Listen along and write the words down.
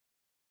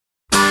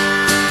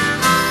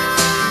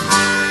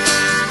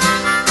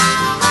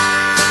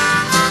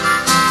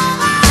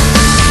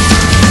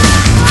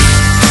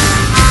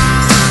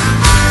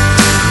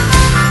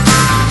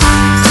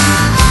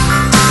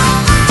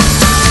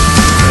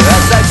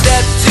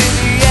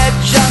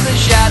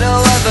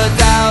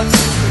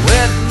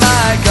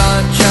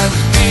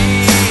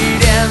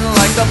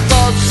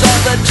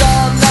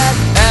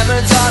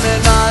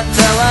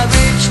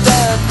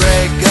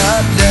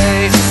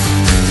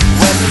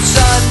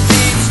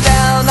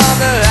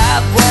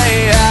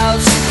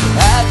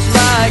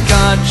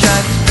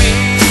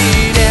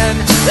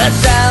The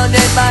sound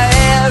in my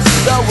ears,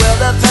 the will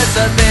to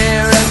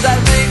persevere as I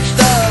reach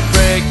the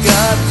break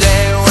of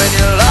day. When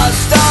you're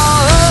lost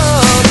all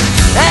hope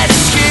and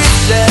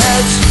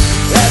excuses,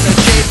 and the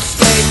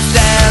cheapskates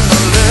and the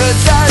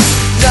losers,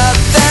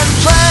 nothing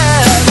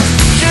planned,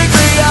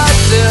 strictly ought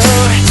to.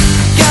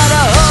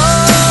 Gotta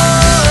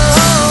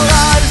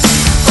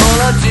hold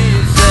on to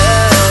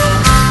yourself.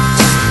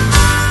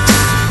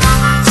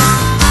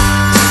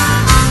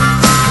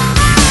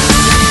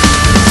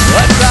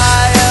 A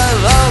cry of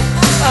hope,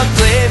 a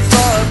plea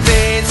for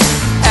peace,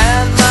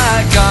 and my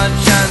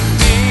conscience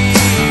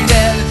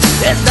beating.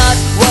 It's not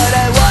what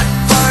I want,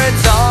 for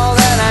it's all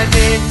that I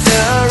need to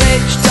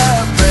reach the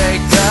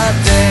break of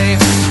day.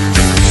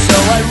 So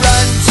I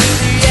run to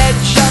the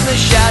edge on the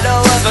shadow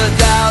of a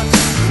doubt,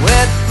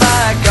 with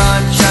my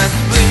conscience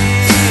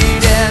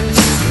bleeding.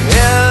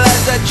 Here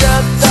lies the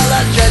truth, the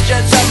lost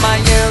treasures of my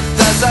youth,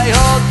 as I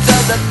hold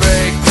till the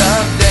break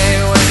of day.